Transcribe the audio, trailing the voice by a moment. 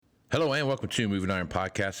Hello and welcome to Moving Iron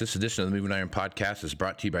Podcast. This edition of the Moving Iron Podcast is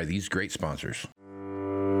brought to you by these great sponsors.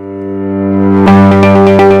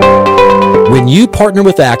 When you partner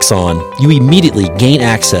with Axon, you immediately gain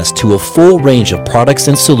access to a full range of products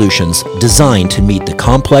and solutions designed to meet the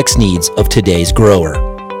complex needs of today's grower.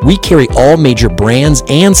 We carry all major brands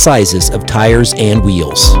and sizes of tires and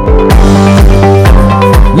wheels.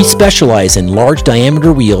 We specialize in large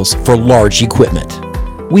diameter wheels for large equipment.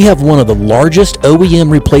 We have one of the largest OEM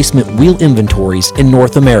replacement wheel inventories in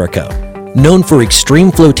North America. Known for extreme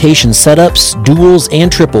flotation setups, duals, and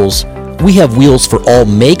triples, we have wheels for all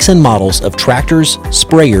makes and models of tractors,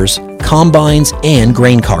 sprayers, combines, and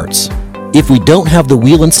grain carts. If we don't have the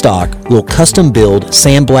wheel in stock, we'll custom build,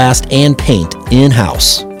 sandblast, and paint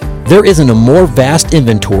in-house. There isn't a more vast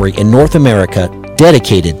inventory in North America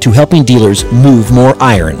dedicated to helping dealers move more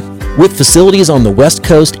iron. With facilities on the West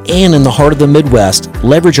Coast and in the heart of the Midwest,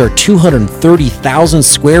 leverage our 230,000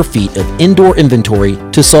 square feet of indoor inventory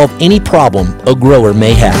to solve any problem a grower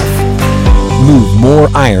may have. Move more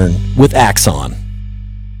iron with Axon.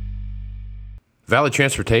 Valley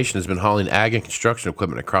Transportation has been hauling ag and construction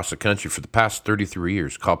equipment across the country for the past 33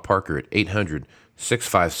 years. Call Parker at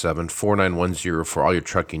 800-657-4910 for all your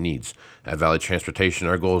trucking needs. At Valley Transportation,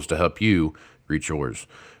 our goal is to help you reach yours.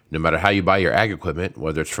 No matter how you buy your ag equipment,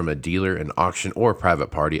 whether it's from a dealer, an auction, or a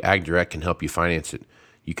private party, AgDirect can help you finance it.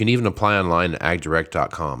 You can even apply online at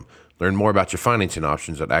agdirect.com. Learn more about your financing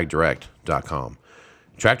options at agdirect.com.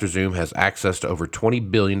 TractorZoom has access to over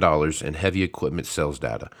 $20 billion in heavy equipment sales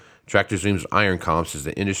data. TractorZoom's Iron Comps is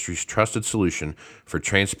the industry's trusted solution for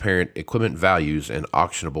transparent equipment values and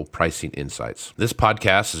auctionable pricing insights. This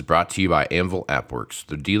podcast is brought to you by Anvil AppWorks.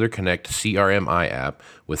 The Dealer Connect CRMI app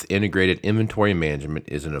with integrated inventory management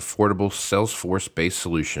is an affordable Salesforce-based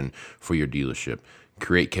solution for your dealership.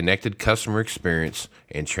 Create connected customer experience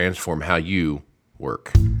and transform how you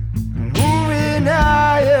work. Moving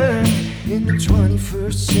iron in the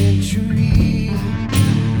 21st century.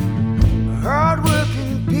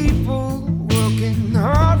 Hard-working people working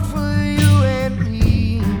hard for you and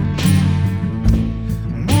me.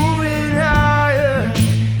 Moving iron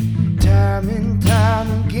time and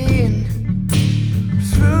time again.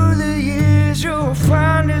 Through the years you'll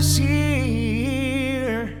find us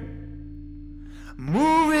here.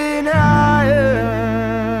 Moving iron.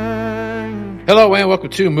 Hello and welcome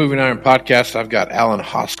to Moving Iron Podcast. I've got Alan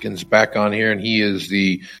Hoskins back on here, and he is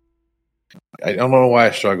the I don't know why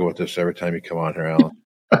I struggle with this every time you come on here, Alan.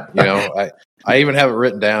 You know, I even have it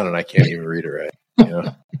written down and I can't even read it right. You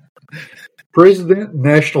know? President,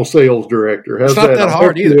 National Sales Director. How's it's not that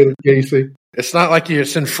hard either, Casey. It's not like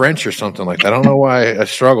it's in French or something like that. I don't know why I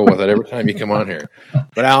struggle with it every time you come on here.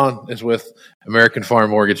 But Alan is with American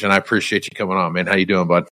Farm Mortgage, and I appreciate you coming on, man. How you doing,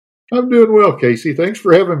 bud? I'm doing well, Casey. Thanks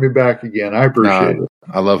for having me back again. I appreciate it.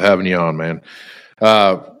 I love having you on, man.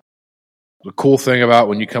 The cool thing about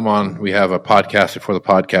when you come on, we have a podcast before the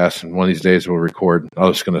podcast, and one of these days we'll record. I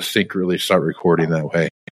was going to secretly start recording that way.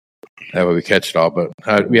 That way we catch it all. But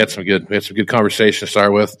we had some good conversation to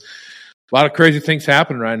start with. A lot of crazy things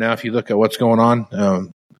happening right now if you look at what's going on.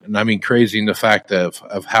 And I mean crazy in the fact of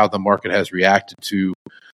how the market has reacted to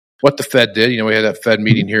what the Fed did. You know, we had that Fed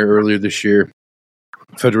meeting here earlier this year.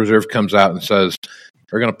 Federal Reserve comes out and says,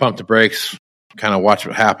 we're going to pump the brakes. Kind of watch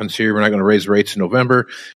what happens here. We're not going to raise rates in November.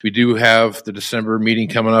 We do have the December meeting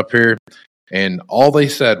coming up here. And all they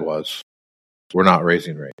said was, we're not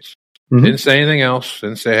raising rates. Mm-hmm. Didn't say anything else.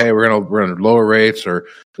 Didn't say, hey, we're going to lower rates, or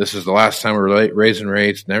this is the last time we're raising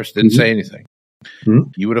rates. Never didn't say anything.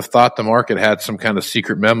 Mm-hmm. You would have thought the market had some kind of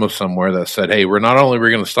secret memo somewhere that said, hey, we're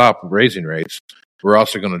going to stop raising rates. We're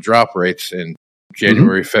also going to drop rates in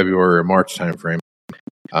January, February, or March timeframe,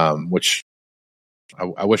 which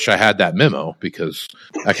I wish I had that memo because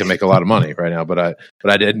I can make a lot of money right now, but I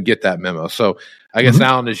didn't get that memo. So I guess,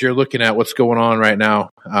 Alan, as you're looking at what's going on right now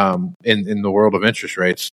in the world of interest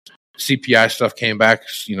rates, CPI stuff came back,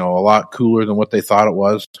 a lot cooler than what they thought it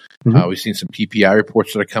was. Mm-hmm. We've seen some PPI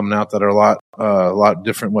reports that are coming out that are a lot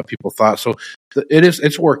different than what people thought. So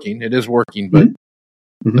it's working. It is working, but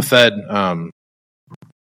the Fed,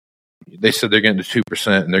 they said they're getting to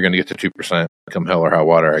 2%, and they're going to get to 2% come hell or high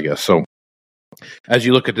water, I guess. So as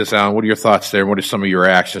you look at this, Alan, what are your thoughts there? And what are some of your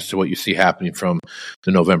reactions to what you see happening from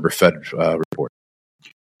the November Fed report?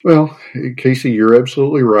 Well, Casey, you're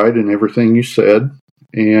absolutely right in everything you said.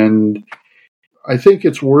 And I think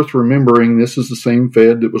it's worth remembering this is the same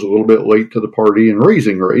Fed that was a little bit late to the party in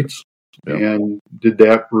raising rates. Yep. And did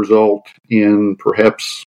that result in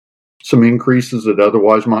perhaps some increases that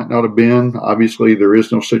otherwise might not have been? Obviously, there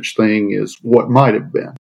is no such thing as what might have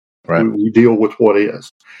been. Right. We deal with what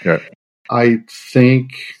is. Yeah. I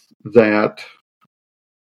think that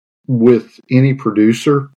with any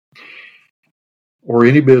producer or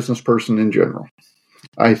any business person in general.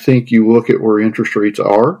 I think you look at where interest rates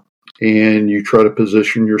are and you try to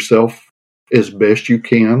position yourself as best you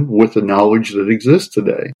can with the knowledge that exists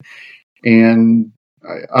today. And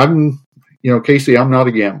Casey, I'm not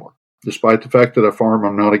a gambler. Despite the fact that I farm,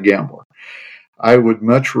 I'm not a gambler. I would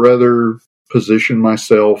much rather position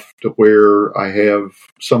myself to where I have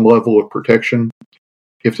some level of protection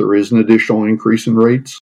if there is an additional increase in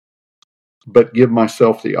rates, but give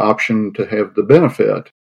myself the option to have the benefit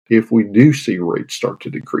if we do see rates start to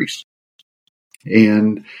decrease.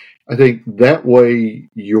 And I think that way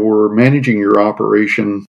you're managing your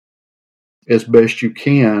operation as best you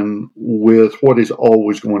can with what is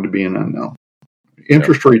always going to be an unknown.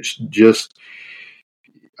 Interest rates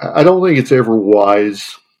I don't think it's ever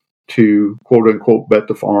wise to quote unquote bet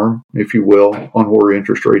the farm, if you will, on where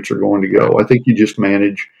interest rates are going to go. I think you just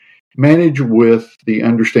manage with the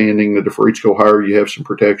understanding that if rates go higher, you have some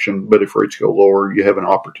protection, but if rates go lower, you have an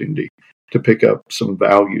opportunity to pick up some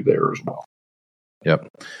value there as well. Yep.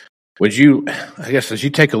 Would you, I guess, as you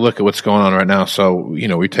take a look at what's going on right now, so,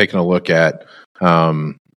 we're taking a look at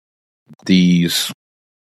these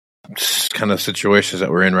kind of situations that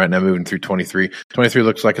we're in right now moving through 23. 23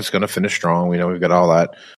 looks like it's going to finish strong. We know we've got all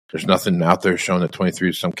that. There's nothing out there showing that 23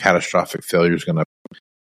 is some catastrophic failure is going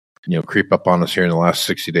to creep up on us here in the last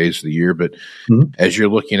 60 days of the year. But as you're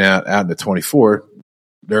looking out into 24,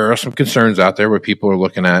 there are some concerns out there where people are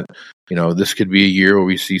looking at, this could be a year where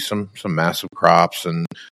we see some massive crops and,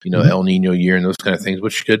 El Nino year and those kind of things,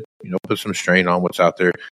 which could, put some strain on what's out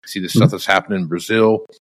there. See the stuff that's happening in Brazil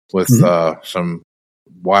with some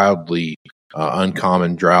wildly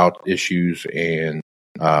uncommon drought issues. And,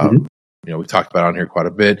 we talked about it on here quite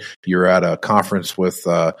a bit. You were at a conference with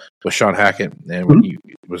Sean Hackett, and when he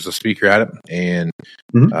was the speaker at it, and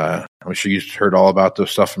I'm sure you heard all about the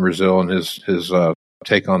stuff in Brazil and his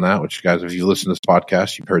take on that, which, guys, if you listen to this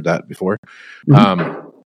podcast, you've heard that before.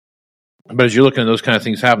 But as you're looking at those kind of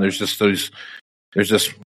things happen, there's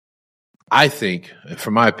just, I think,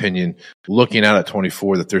 from my opinion, looking out at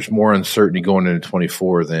 24, that there's more uncertainty going into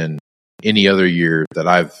 24 than any other year that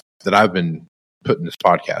I've been putting this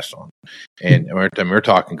podcast on. And we're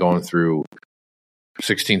talking going through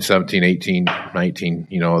 16, 17, 18, 19,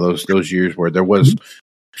 those years where there was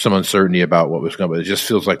some uncertainty about what was going to, but it just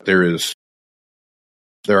feels like there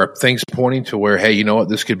are things pointing to where, hey,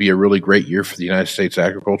 this could be a really great year for the United States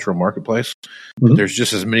agricultural marketplace. But there's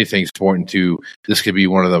just as many things pointing to this could be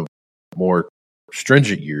one of the more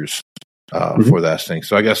stringent years for that thing.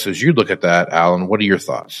 So I guess as you look at that, Alan, what are your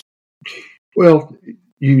thoughts? Well,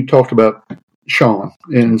 you talked about Sean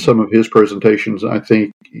in some of his presentations. I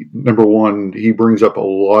think, number one, he brings up a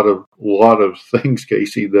lot of things,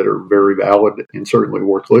 Casey, that are very valid and certainly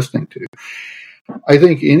worth listening to. I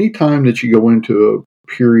think any time that you go into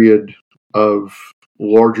a period of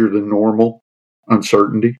larger than normal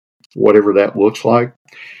uncertainty, whatever that looks like,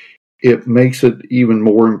 it makes it even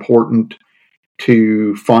more important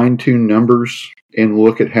to fine-tune numbers and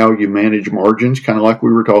look at how you manage margins, kind of like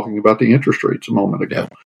we were talking about the interest rates a moment ago.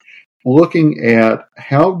 Yeah. Looking at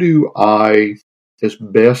how do I, as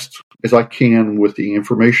best as I can with the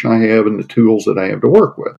information I have and the tools that I have to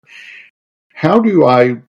work with, how do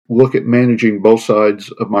I look at managing both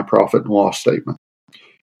sides of my profit and loss statement?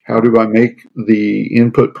 How do I make the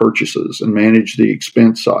input purchases and manage the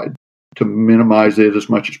expense side to minimize it as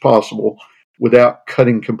much as possible without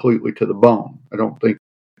cutting completely to the bone? I don't think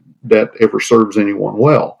that ever serves anyone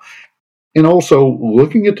well. And also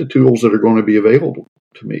looking at the tools that are going to be available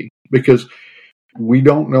to me, because we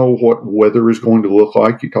don't know what weather is going to look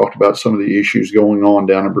like. You talked about some of the issues going on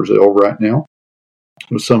down in Brazil right now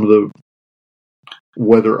with some of the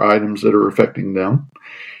weather items that are affecting them.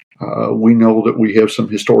 We know that we have some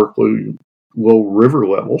historically low river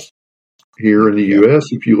levels here in the U.S.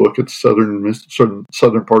 If you look at the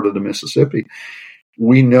southern part of the Mississippi,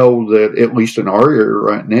 we know that at least in our area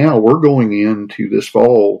right now, we're going into this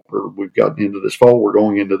fall, or we've gotten into this fall, we're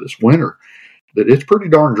going into this winter, that it's pretty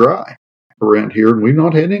darn dry around here, and we've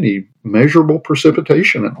not had any measurable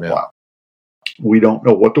precipitation in a while. We don't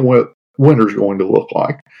know what the winter's going to look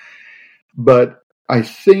like. But I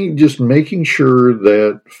think just making sure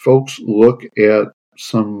that folks look at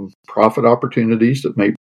some profit opportunities that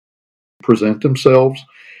may present themselves,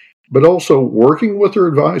 but also working with their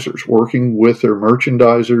advisors, working with their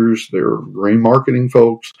merchandisers, their grain marketing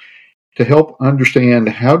folks, to help understand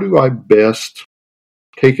how do I best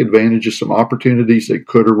take advantage of some opportunities that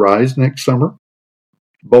could arise next summer,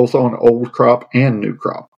 both on old crop and new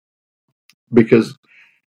crop. Because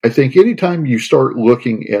I think anytime you start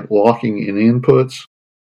looking at locking in inputs,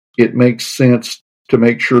 it makes sense to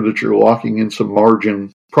make sure that you're locking in some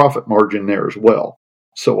margin, profit margin there as well.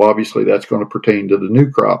 So obviously that's going to pertain to the new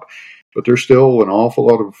crop, but there's still an awful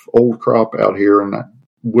lot of old crop out here, and that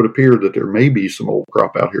would appear that there may be some old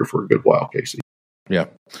crop out here for a good while, Casey. Yeah.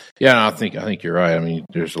 No, I think you're right. I mean,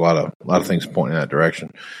 there's a lot of things pointing in that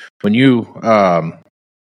direction. When you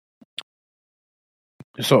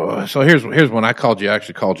so here's when I called you. I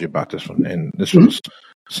actually called you about this one, and this was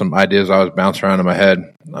some ideas I was bouncing around in my head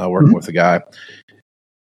working with a guy.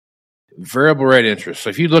 Variable rate interest. So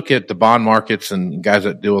if you look at the bond markets and guys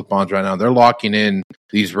that deal with bonds right now, they're locking in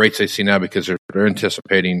these rates they see now because they're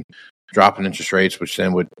anticipating dropping interest rates, which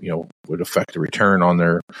then would affect the return on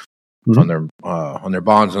their on their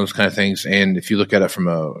bonds and those kind of things. And if you look at it from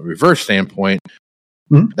a reverse standpoint,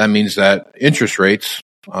 that means that interest rates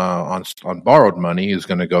on borrowed money is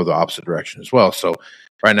going to go the opposite direction as well. So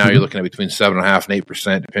right now you're looking at between 7.5% and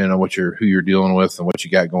 8%, depending on who you're dealing with and what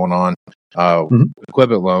you got going on.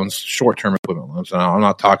 Equipment loans, short-term equipment loans. Now, I'm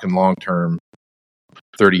not talking long-term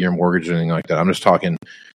 30-year mortgage or anything like that. I'm just talking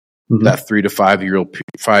that 3 to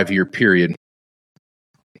 5 year period.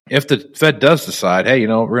 If the Fed does decide, hey,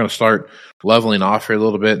 we're going to start leveling off here a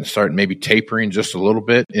little bit and start maybe tapering just a little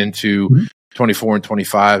bit into 24 and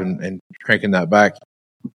 25 and cranking that back,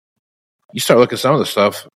 you start looking at some of the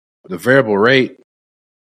stuff, the variable rate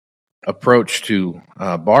approach to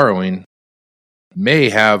borrowing may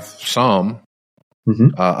have some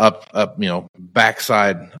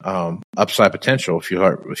backside upside potential. If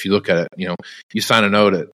you look at it, you sign a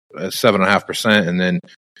note at 7.5%, and then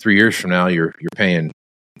 3 years from now you're paying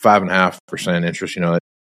 5.5% interest.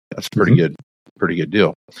 That's a pretty good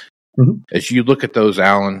deal. As you look at those,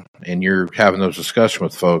 Alan, and you're having those discussions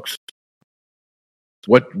with folks,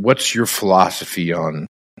 what's your philosophy on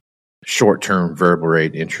short-term variable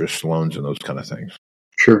rate interest loans and those kind of things?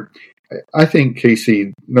 Sure. I think,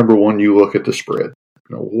 Casey, number one, you look at the spread.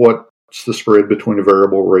 What's the spread between a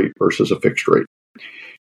variable rate versus a fixed rate?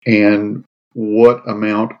 And what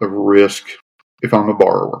amount of risk, if I'm a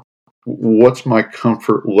borrower, what's my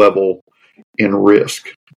comfort level in risk?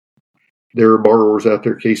 There are borrowers out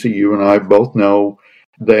there, Casey, you and I both know,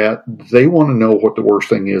 that they want to know what the worst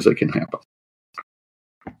thing is that can happen.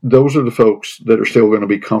 Those are the folks that are still going to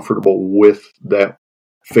be comfortable with that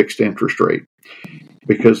fixed interest rate,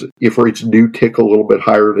 because if rates do tick a little bit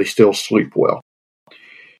higher, they still sleep well.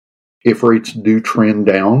 If rates do trend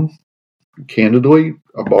down, candidly,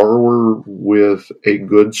 a borrower with a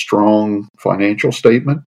good, strong financial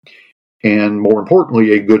statement, and more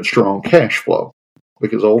importantly, a good, strong cash flow,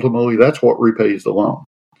 because ultimately that's what repays the loan.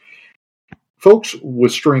 Folks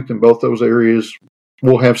with strength in both those areas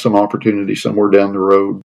will have some opportunity somewhere down the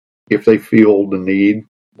road, if they feel the need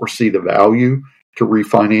or see the value to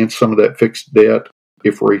refinance some of that fixed debt.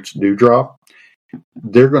 If rates do drop,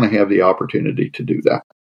 they're going to have the opportunity to do that.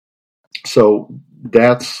 So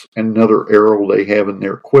that's another arrow they have in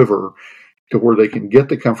their quiver, to where they can get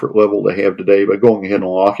the comfort level they have today by going ahead and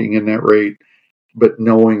locking in that rate, but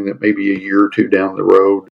knowing that maybe a year or two down the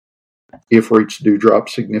road, if rates do drop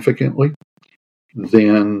significantly,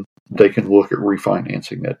 then they can look at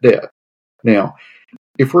refinancing that debt. Now,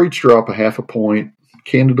 if rates drop 0.5 point,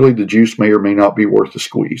 candidly, the juice may or may not be worth the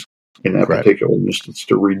squeeze in that particular instance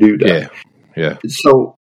to redo that. Yeah.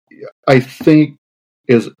 So I think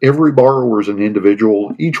as every borrower is an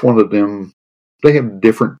individual, each one of them, they have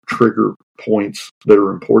different trigger points that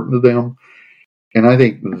are important to them. And I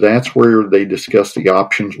think that's where they discuss the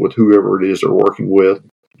options with whoever it is they're working with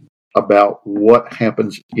about what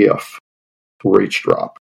happens if rates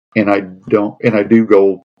drop. And I do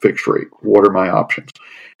go fixed rate. What are my options?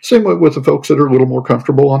 Same way with the folks that are a little more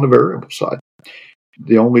comfortable on the variable side.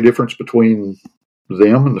 The only difference between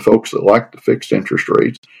them and the folks that like the fixed interest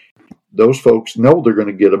rates, those folks know they're going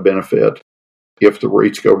to get a benefit if the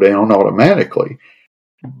rates go down automatically,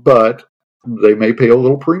 but they may pay a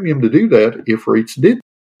little premium to do that if rates did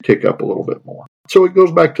tick up a little bit more. So it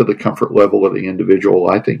goes back to the comfort level of the individual,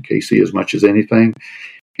 I think, Casey, as much as anything.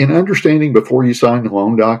 In understanding before you sign the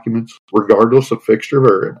loan documents, regardless of fixed or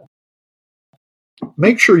variable,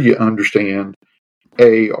 make sure you understand,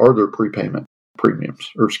 are there prepayment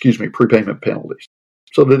penalties?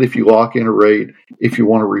 So that if you lock in a rate, if you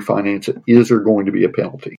want to refinance it, is there going to be a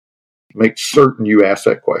penalty? Make certain you ask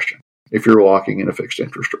that question if you're locking in a fixed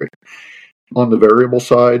interest rate. On the variable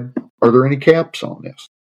side, are there any caps on this?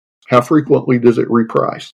 How frequently does it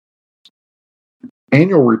reprice?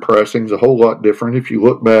 Annual repricing is a whole lot different. If you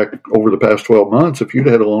look back over the past 12 months, if you'd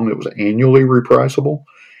had a loan that was annually repriceable,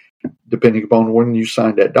 depending upon when you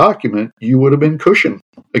signed that document, you would have been cushioned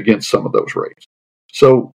against some of those rates.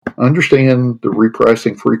 So understand the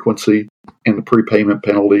repricing frequency and the prepayment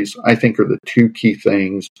penalties, I think, are the two key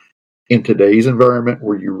things in today's environment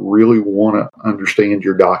where you really want to understand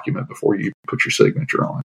your document before you put your signature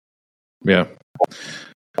on it. Yeah.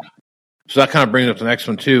 So that kind of brings up the next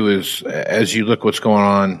one too, is as you look what's going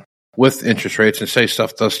on with interest rates and say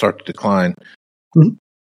stuff does start to decline, mm-hmm.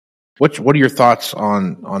 What are your thoughts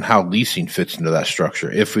on how leasing fits into that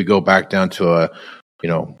structure if we go back down to a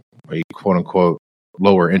quote unquote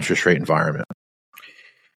lower interest rate environment?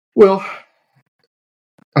 Well,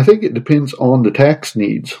 I think it depends on the tax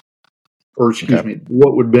needs, or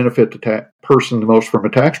what would benefit the person the most from a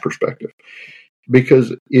tax perspective.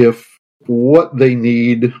 Because if what they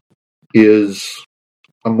need is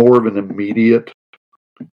a more of an immediate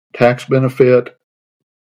tax benefit,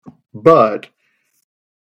 but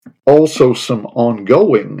also some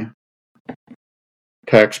ongoing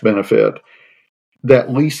tax benefit,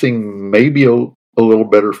 that leasing may be a little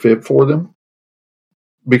better fit for them,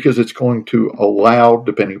 because it's going to allow,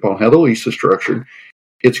 depending upon how the lease is structured,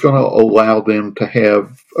 it's going to allow them to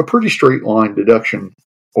have a pretty straight line deduction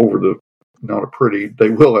they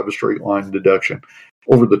will have a straight line deduction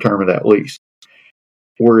over the term of that lease.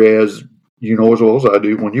 Whereas, you know as well as I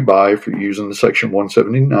do, when you buy, if you're using the Section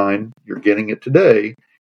 179, you're getting it today,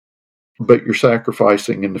 but you're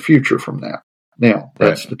sacrificing in the future from that. Now,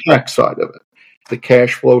 that's the tax side of it. The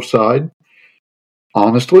cash flow side,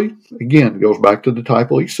 honestly, again, goes back to the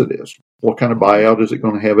type of lease it is. What kind of buyout is it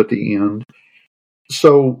going to have at the end?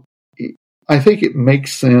 So I think it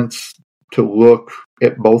makes sense to look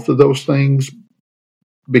at both of those things,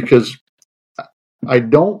 because I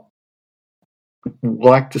don't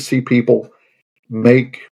like to see people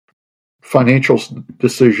make financial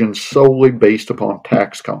decisions solely based upon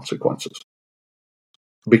tax consequences,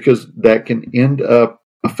 because that can end up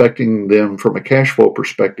affecting them from a cash flow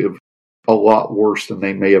perspective a lot worse than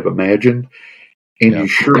they may have imagined. And you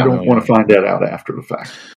sure don't want to find that out after the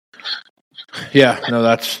fact. Yeah, no,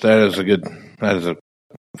 that is a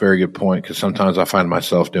very good point, because sometimes I find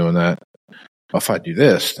myself doing that. If I do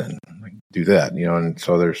this, then I can do that, and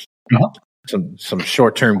so there's some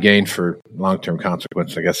short-term gain for long-term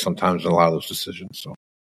consequence, I guess, sometimes in a lot of those decisions. So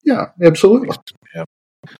yeah, absolutely. Yeah.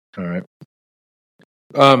 All right.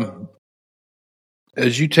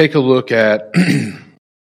 As you take a look at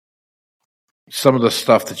some of the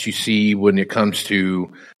stuff that you see when it comes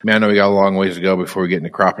to, I know we got a long ways to go before we get into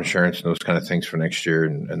crop insurance and those kind of things for next year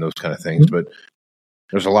and those kind of things, but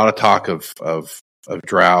there's a lot of talk of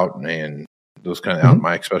drought and those kind of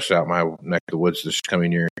especially out my neck of the woods this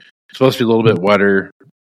coming year. It's supposed to be a little bit wetter,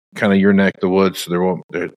 kind of your neck of the woods, so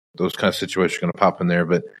those kind of situations are going to pop in there.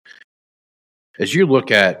 But as you look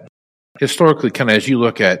at historically, kind of as you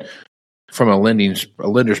look at from a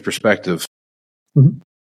lender's perspective, and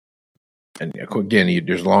again,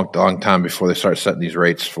 there's a long time before they start setting these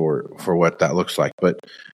rates for what that looks like. But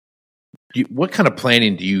what kind of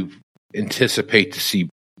planning do you anticipate to see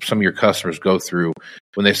some of your customers go through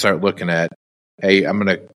when they start looking at, hey, I'm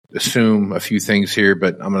going to assume a few things here,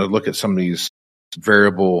 but I'm going to look at some of these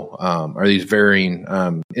variable or these varying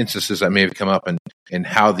instances that may have come up, and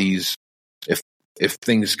how these, if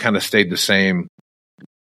things kind of stayed the same,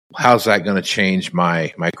 how's that going to change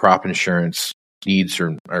my crop insurance needs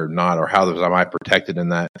or not, or how am I protected in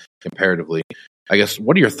that comparatively? I guess,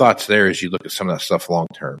 what are your thoughts there as you look at some of that stuff long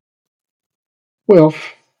term? Well,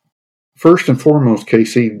 first and foremost,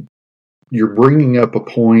 Casey, you're bringing up a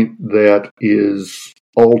point that is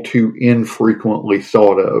all too infrequently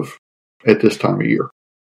thought of at this time of year.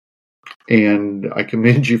 And I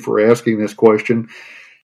commend you for asking this question,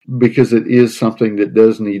 because it is something that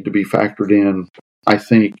does need to be factored in, I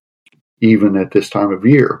think, even at this time of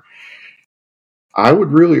year. I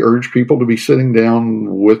would really urge people to be sitting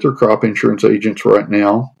down with their crop insurance agents right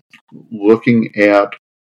now, looking at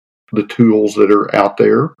the tools that are out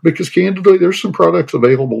there, because candidly, there's some products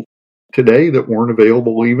available today that weren't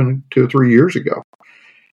available even 2 or 3 years ago.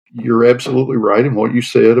 You're absolutely right in what you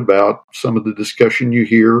said about some of the discussion you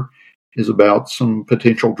hear is about some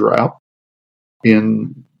potential drought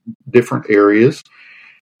in different areas.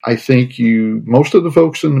 I think most of the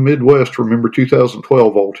folks in the Midwest remember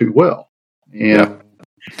 2012 all too well. And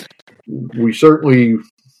we certainly,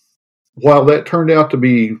 while that turned out to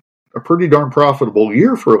be a pretty darn profitable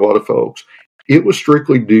year for a lot of folks, it was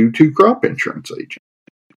strictly due to crop insurance.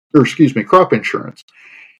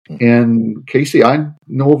 And Casey, I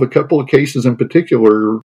know of a couple of cases in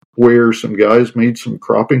particular where some guys made some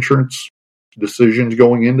crop insurance decisions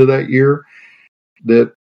going into that year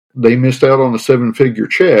that they missed out on a 7-figure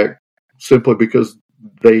check simply because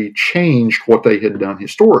they changed what they had done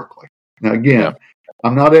historically. Now, again,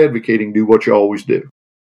 I'm not advocating do what you always do.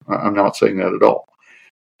 I'm not saying that at all.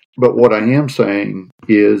 But what I am saying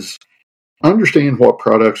is understand what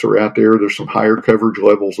products are out there. There's some higher coverage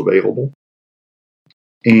levels available.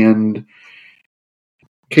 And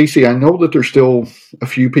Casey, I know that there's still a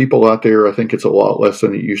few people out there. I think it's a lot less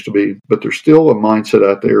than it used to be, but there's still a mindset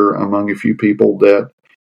out there among a few people that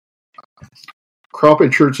crop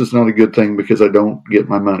insurance is not a good thing because I don't get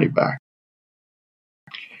my money back.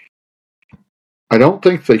 I don't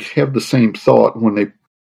think they have the same thought when they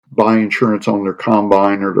buy insurance on their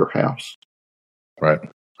combine or their house. Right.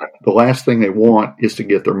 The last thing they want is to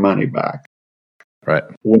get their money back. Right.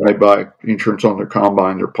 When they buy insurance on their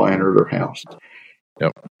combine, their planter, their house.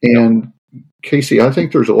 Yep. And Casey, I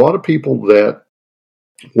think there's a lot of people that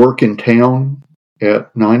work in town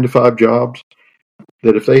at 9-to-5 jobs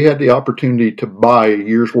that if they had the opportunity to buy a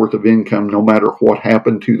year's worth of income, no matter what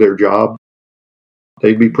happened to their job,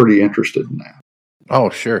 they'd be pretty interested in that. Oh,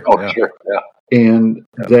 sure. Sure. Yeah. And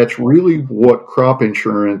that's really what crop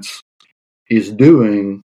insurance is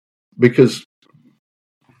doing, because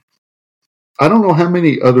I don't know how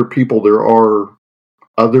many other people there are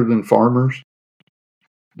other than farmers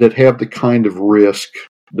that have the kind of risk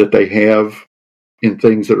that they have in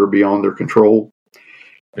things that are beyond their control.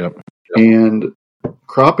 Yep. And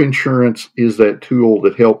crop insurance is that tool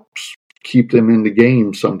that helps keep them in the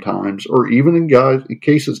game sometimes, or even in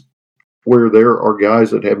cases where there are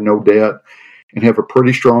guys that have no debt and have a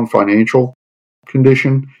pretty strong financial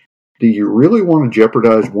condition. Do you really want to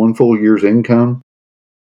jeopardize one full year's income?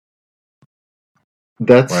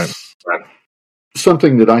 That's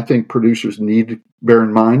something that I think producers need to bear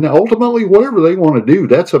in mind. Now, ultimately, whatever they want to do,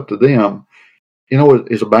 that's up to them. You know,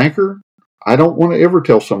 as a banker, I don't want to ever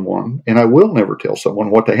tell someone, and I will never tell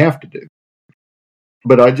someone what they have to do.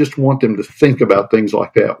 But I just want them to think about things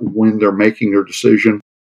like that when they're making their decision.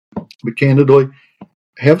 But candidly,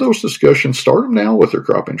 have those discussions, start them now with their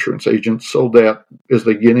crop insurance agents so that as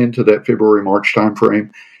they get into that February, March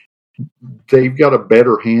timeframe, they've got a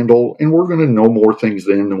better handle, and we're going to know more things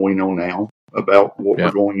then than we know now about what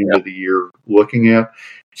we're going into the year looking at.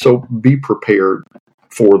 So be prepared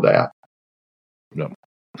for that. No.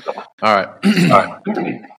 All right.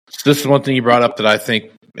 This is one thing you brought up that I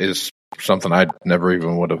think is something I never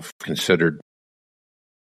even would have considered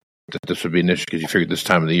that this would be an issue, because you figured this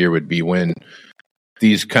time of the year would be when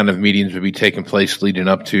these kind of meetings would be taking place leading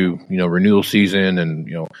up to, renewal season and,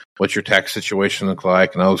 what's your tax situation look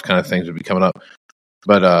like and all those kind of things would be coming up.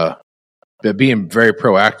 But being very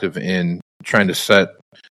proactive in trying to set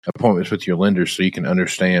appointments with your lenders so you can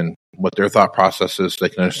understand what their thought process is, so they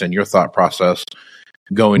can understand your thought process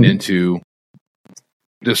going into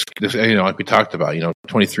this, like we talked about,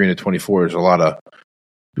 23 into 24 is a lot of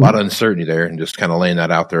uncertainty there, and just kind of laying that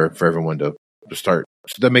out there for everyone to start.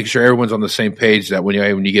 So that makes sure everyone's on the same page, that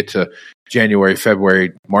when you get to January,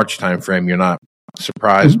 February, March timeframe, you're not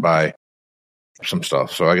surprised by some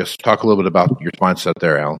stuff. So I guess talk a little bit about your mindset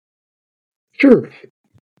there, Alan. Sure.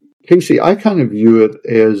 Casey, I kind of view it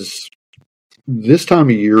as this time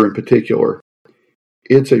of year in particular,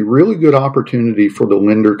 it's a really good opportunity for the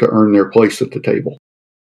lender to earn their place at the table.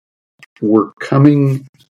 We're coming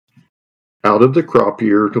out of the crop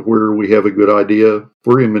year to where we have a good idea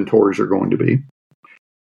where inventories are going to be.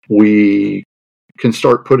 We can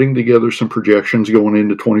start putting together some projections going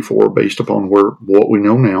into 24 based upon what we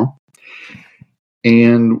know now.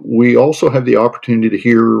 And we also have the opportunity to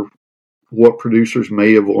hear what producers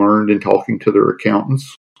may have learned in talking to their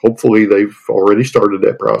accountants. Hopefully they've already started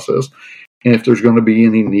that process. And if there's going to be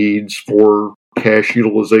any needs for cash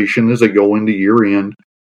utilization as they go into year end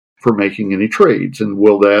for making any trades. And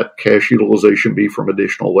will that cash utilization be from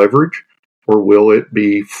additional leverage, or will it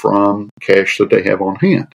be from cash that they have on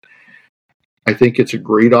hand? I think it's a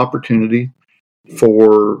great opportunity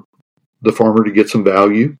for the farmer to get some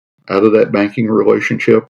value out of that banking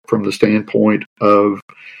relationship from the standpoint of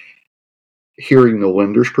hearing the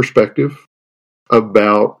lender's perspective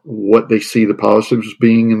about what they see the positives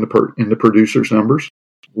being in the producer's numbers,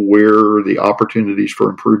 where the opportunities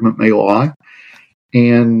for improvement may lie,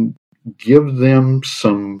 and give them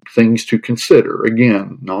some things to consider.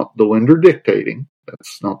 Again, not the lender dictating.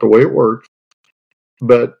 That's not the way it works.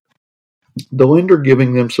 But the lender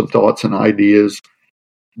giving them some thoughts and ideas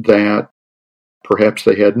that perhaps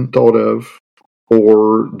they hadn't thought of,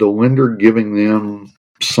 or the lender giving them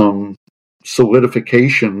some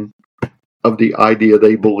solidification of the idea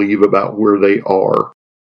they believe about where they are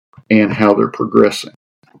and how they're progressing.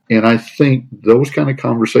 And I think those kind of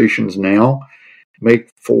conversations now make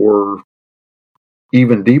for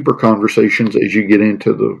even deeper conversations as you get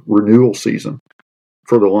into the renewal season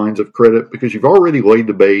for the lines of credit because you've already laid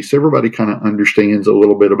the base. Everybody kind of understands a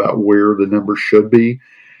little bit about where the numbers should be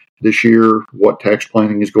this year, what tax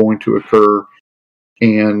planning is going to occur,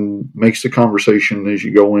 and makes the conversation as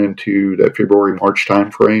you go into that February, March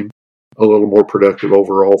timeframe a little more productive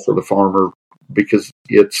overall for the farmer because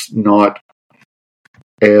it's not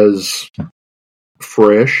as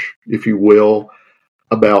fresh, if you will,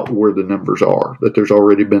 about where the numbers are, that there's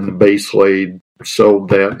already been the base laid so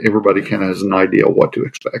that everybody kind of has an idea of what to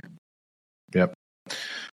expect. Yep.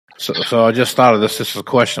 So I just thought of this. This is a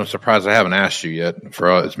question I'm surprised I haven't asked you yet for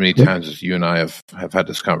as many times as you and I have had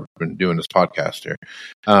this been doing this podcast here.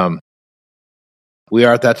 We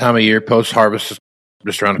are at that time of year, post-harvest is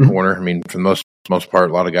just around the corner. I mean, for the most part,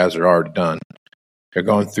 a lot of guys are already done. They're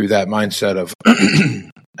going through that mindset of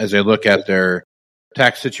as they look at their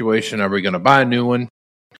tax situation, are we going to buy a new one?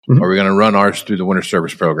 Or are we going to run ours through the winter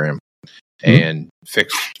service program and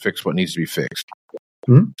fix what needs to be fixed?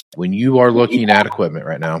 When you are looking at equipment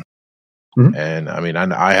right now, and I mean,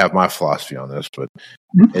 I have my philosophy on this, but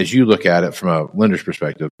as you look at it from a lender's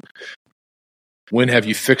perspective, when have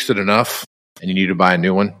you fixed it enough and you need to buy a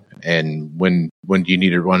new one? And when do you need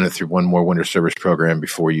to run it through one more winter service program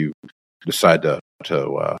before you decide to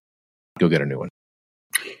go get a new one?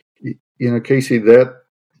 You know, Casey,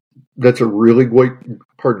 that's a really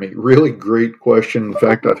great question. In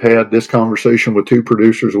fact, I've had this conversation with two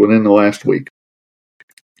producers within the last week.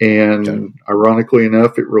 And ironically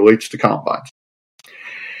enough, it relates to combines.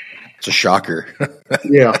 It's a shocker.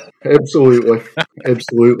 Yeah, absolutely.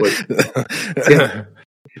 Absolutely.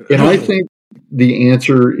 And I think the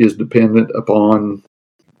answer is dependent upon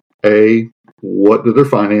A, what do their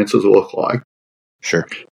finances look like? Sure.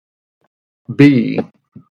 B,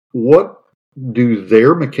 what do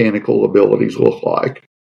their mechanical abilities look like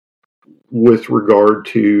with regard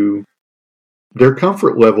to their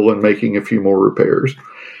comfort level in making a few more repairs?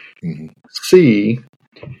 C,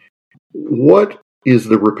 what is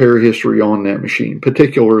the repair history on that machine,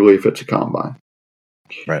 particularly if it's a combine?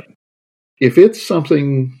 Right. If it's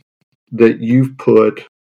something that you've put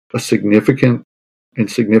a significant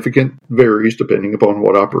varies depending upon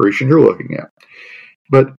what operation you're looking at.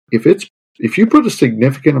 But if you put a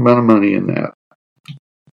significant amount of money in that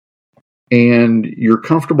and you're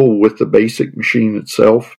comfortable with the basic machine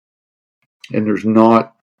itself and there's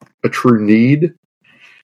not a true need,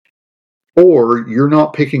 or you're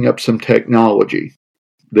not picking up some technology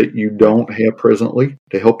that you don't have presently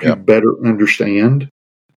to help you better understand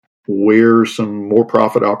where some more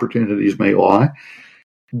profit opportunities may lie,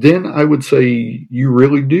 then I would say you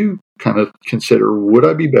really do kind of consider, would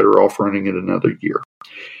I be better off running it another year?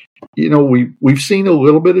 You know, we've seen a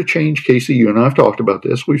little bit of change, Casey, you and I have talked about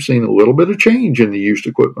this. We've seen a little bit of change in the used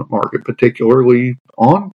equipment market, particularly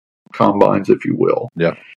on combines, if you will.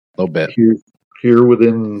 Yeah, a little bit. Here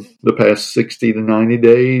within the past 60 to 90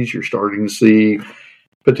 days, you're starting to see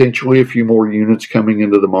potentially a few more units coming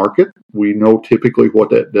into the market. We know typically what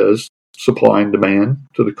that does, supply and demand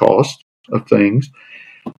to the cost of things.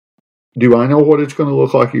 Do I know what it's going to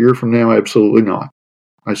look like a year from now? Absolutely not.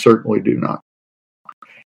 I certainly do not.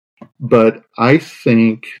 But I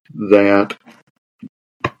think that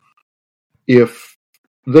if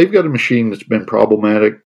they've got a machine that's been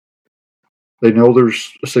problematic, they know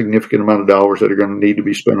there's a significant amount of dollars that are going to need to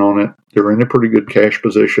be spent on it. They're in a pretty good cash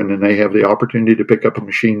position, and they have the opportunity to pick up a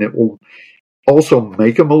machine that will also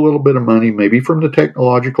make them a little bit of money, maybe from the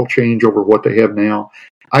technological change over what they have now.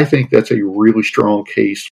 I think that's a really strong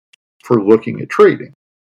case for looking at trading.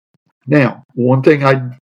 Now, one thing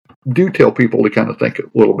I do tell people to kind of think a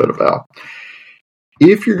little bit about,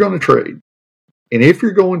 if you're going to trade, and if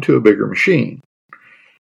you're going to a bigger machine,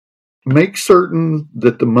 make certain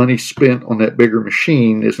that the money spent on that bigger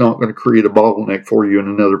machine is not going to create a bottleneck for you in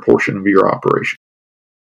another portion of your operation.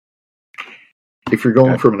 If you're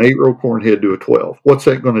going from an 8-row corn head to a 12, what's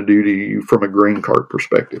that going to do to you from a grain cart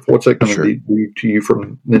perspective? What's that going to do to you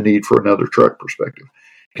from the need for another truck perspective?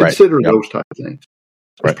 Consider those type of things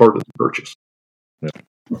as part of the purchase.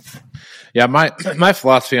 Yeah, my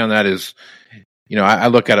philosophy on that is, you know, I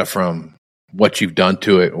look at it from what you've done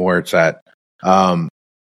to it and where it's at.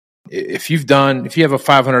 If you have a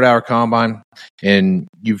 500-hour combine and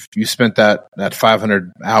you spent that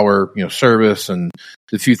 500-hour, you know, service and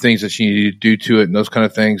the few things that you need to do to it and those kind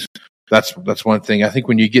of things, that's one thing. I think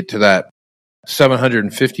when you get to that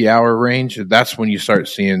 750-hour range, that's when you start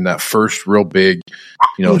seeing that first real big,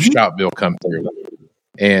 you know, shop bill come through.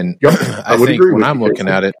 And I think when I'm looking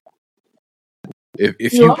at it,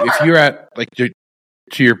 if you're at, like, to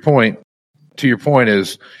your point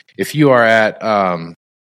is if you are at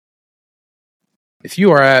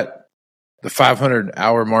the 500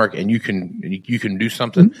 hour mark and you can do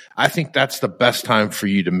something, I think that's the best time for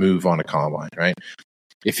you to move on a combine, right?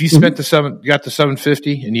 If you spent got the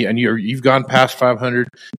 750 and you've gone past 500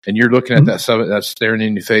 and you're looking at that's staring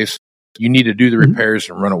in your face, you need to do the repairs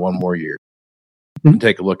and run it one more year and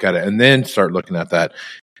take a look at it and then start looking at that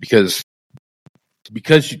because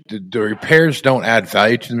the repairs don't add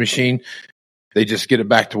value to the machine. They just get it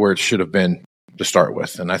back to where it should have been to start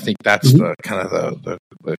with. And I think that's the kind of the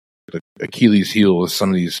Achilles heel with some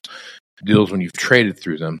of these deals when you've traded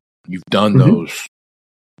through them. You've done those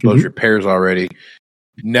repairs already.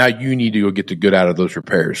 Now you need to go get the good out of those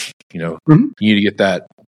repairs. You need to get that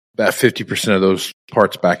 50% of those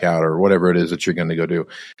parts back out or whatever it is that you're going to go do.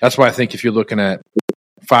 That's why I think if you're looking at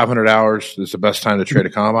 500 hours is the best time to trade a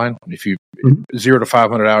combine. If you 0 to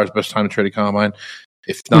 500 hours, best time to trade a combine.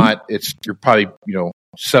 If not, you're probably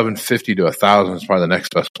 750 to 1,000 is probably the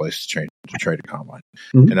next best place to trade a combine.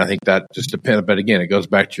 And I think that just depends. But again, it goes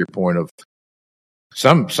back to your point of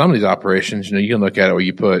some of these operations. You can look at it where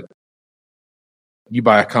you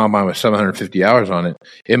buy a combine with 750 hours on it.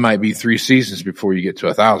 It might be 3 seasons before you get to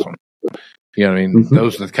 1,000. You know what I mean?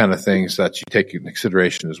 Those are the kind of things that you take into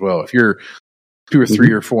consideration as well. If you're 200 or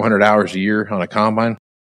 300 or 400 hours a year on a combine,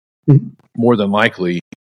 more than likely,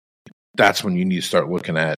 that's when you need to start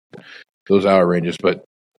looking at those hour ranges. But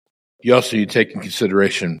you also need to take in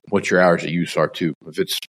consideration what your hours of use are too. If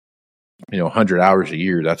it's 100 hours a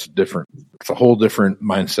year, that's different. It's a whole different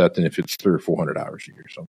mindset than if it's 300 or 400 hours a year.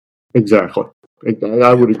 So exactly,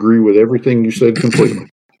 I would agree with everything you said completely.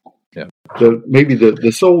 Yeah. Maybe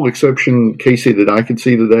the sole exception, Casey, that I could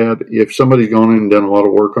see to that, if somebody's gone in and done a lot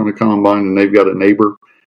of work on a combine and they've got a neighbor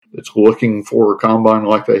that's looking for a combine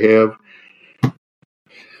like they have,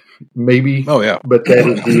 maybe. Oh, yeah. But that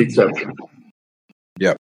is the exception.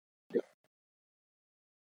 Yeah.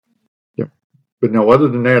 Yeah. But no, other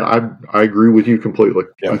than that, I agree with you completely.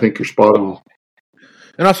 Yeah. I think you're spot on.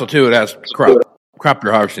 And also, too, it has crop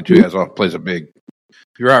you're harvesting, too, plays a big.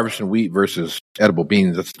 If you're harvesting wheat versus edible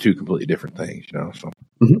beans, that's two completely different things, So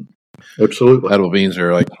absolutely, edible beans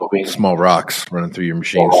are like small rocks running through your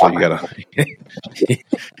machine, so you gotta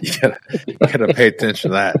pay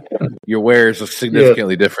attention to that. Your wear is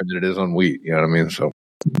significantly different than it is on wheat. You know what I mean? So,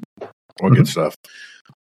 more good stuff.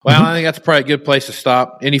 Well, I think that's probably a good place to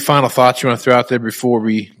stop. Any final thoughts you want to throw out there before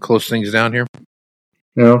we close things down here?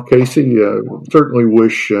 Now, Casey, certainly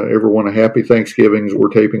wish everyone a happy Thanksgiving. As we're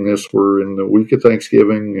taping this, we're in the week of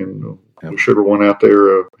Thanksgiving, and wish everyone out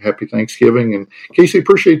there a happy Thanksgiving. And Casey,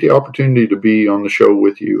 appreciate the opportunity to be on the show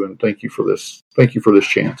with you, and thank you for this. Thank you for this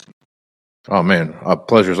chance. Oh man,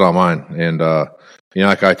 pleasure's all mine. And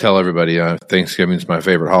like I tell everybody, Thanksgiving is my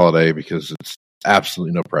favorite holiday because it's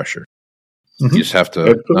absolutely no pressure. You just have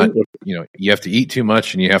to, you have to eat too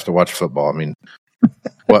much and you have to watch football. I mean.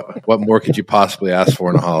 What more could you possibly ask for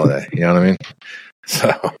in a holiday? You know what I mean?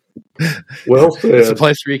 So, well said. It's a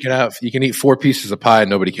place where you can eat 4 pieces of pie and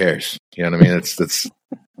nobody cares. You know what I mean?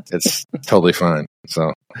 It's totally fine.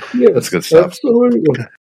 So that's good stuff. Absolutely.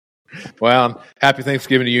 Well, happy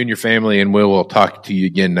Thanksgiving to you and your family, and we'll talk to you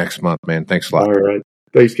again next month, man. Thanks a lot. All right.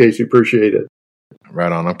 Thanks, Casey. Appreciate it.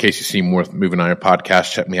 Right on. I'm Casey Seymour with Moving Iron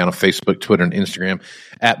Podcast. Check me out on Facebook, Twitter, and Instagram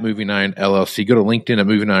at Moving Iron LLC. Go to LinkedIn at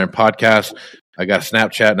Moving Iron Podcast. I got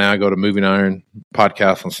Snapchat now. Go to Moving Iron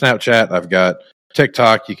Podcast on Snapchat. I've got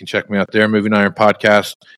TikTok. You can check me out there, Moving Iron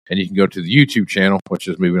Podcast. And you can go to the YouTube channel, which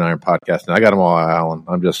is Moving Iron Podcast. And I got them all, Alan.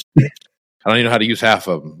 I don't even know how to use half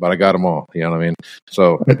of them, but I got them all. You know what I mean?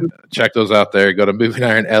 So check those out there. Go to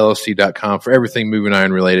movingironllc.com for everything Moving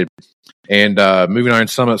Iron related. And Moving Iron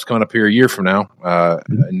Summit's coming up here a year from now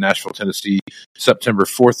in Nashville, Tennessee, September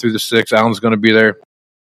 4th through the 6th. Alan's going to be there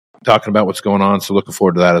talking about what's going on, so looking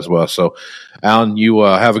forward to that as well. So, Alan, you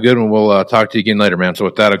have a good one. We'll talk to you again later, man. So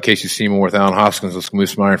with that, I'm Casey Seymour with Alan Hoskins. Let's move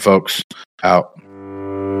some iron, folks. Out.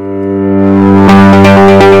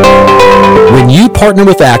 When you partner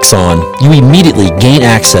with Axon, you immediately gain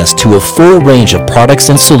access to a full range of products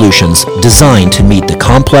and solutions designed to meet the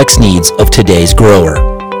complex needs of today's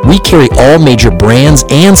grower. We carry all major brands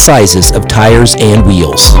and sizes of tires and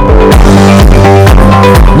wheels.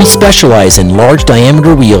 We specialize in large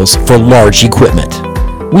diameter wheels for large equipment.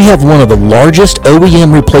 We have one of the largest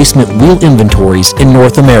OEM replacement wheel inventories in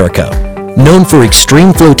North America. Known for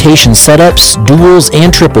extreme flotation setups, duals,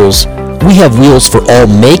 and triples, we have wheels for all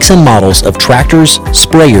makes and models of tractors,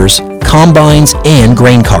 sprayers, combines, and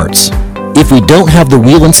grain carts. If we don't have the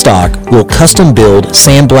wheel in stock, we'll custom build,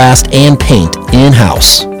 sandblast, and paint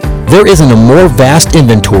in-house. There isn't a more vast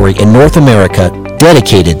inventory in North America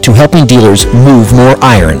dedicated to helping dealers move more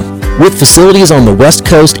iron. With facilities on the West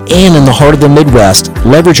Coast and in the heart of the Midwest,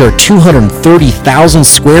 leverage our 230,000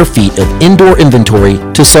 square feet of indoor inventory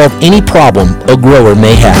to solve any problem a grower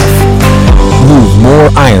may have. Move more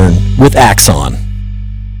iron with Axon.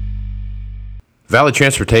 Valley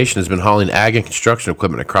Transportation has been hauling ag and construction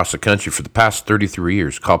equipment across the country for the past 33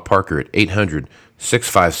 years. Call Parker at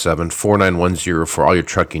 800-657-4910 for all your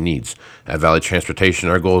trucking needs. At Valley Transportation,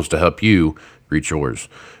 our goal is to help you reach yours.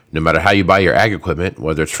 No matter how you buy your ag equipment,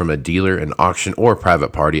 whether it's from a dealer, an auction, or a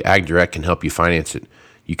private party, AgDirect can help you finance it.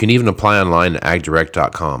 You can even apply online at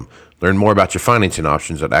agdirect.com. Learn more about your financing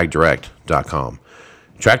options at agdirect.com.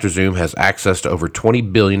 TractorZoom has access to over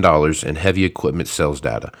 $20 billion in heavy equipment sales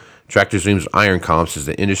data. TractorZoom's Iron Comps is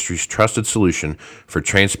the industry's trusted solution for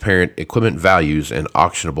transparent equipment values and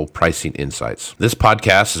auctionable pricing insights. This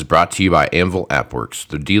podcast is brought to you by Anvil AppWorks.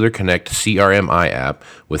 The Dealer Connect CRMI app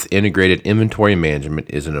with integrated inventory management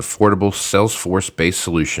is an affordable Salesforce-based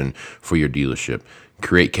solution for your dealership.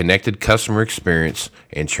 Create connected customer experience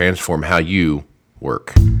and transform how you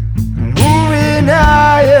work. Moving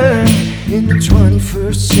higher in the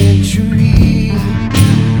 21st century.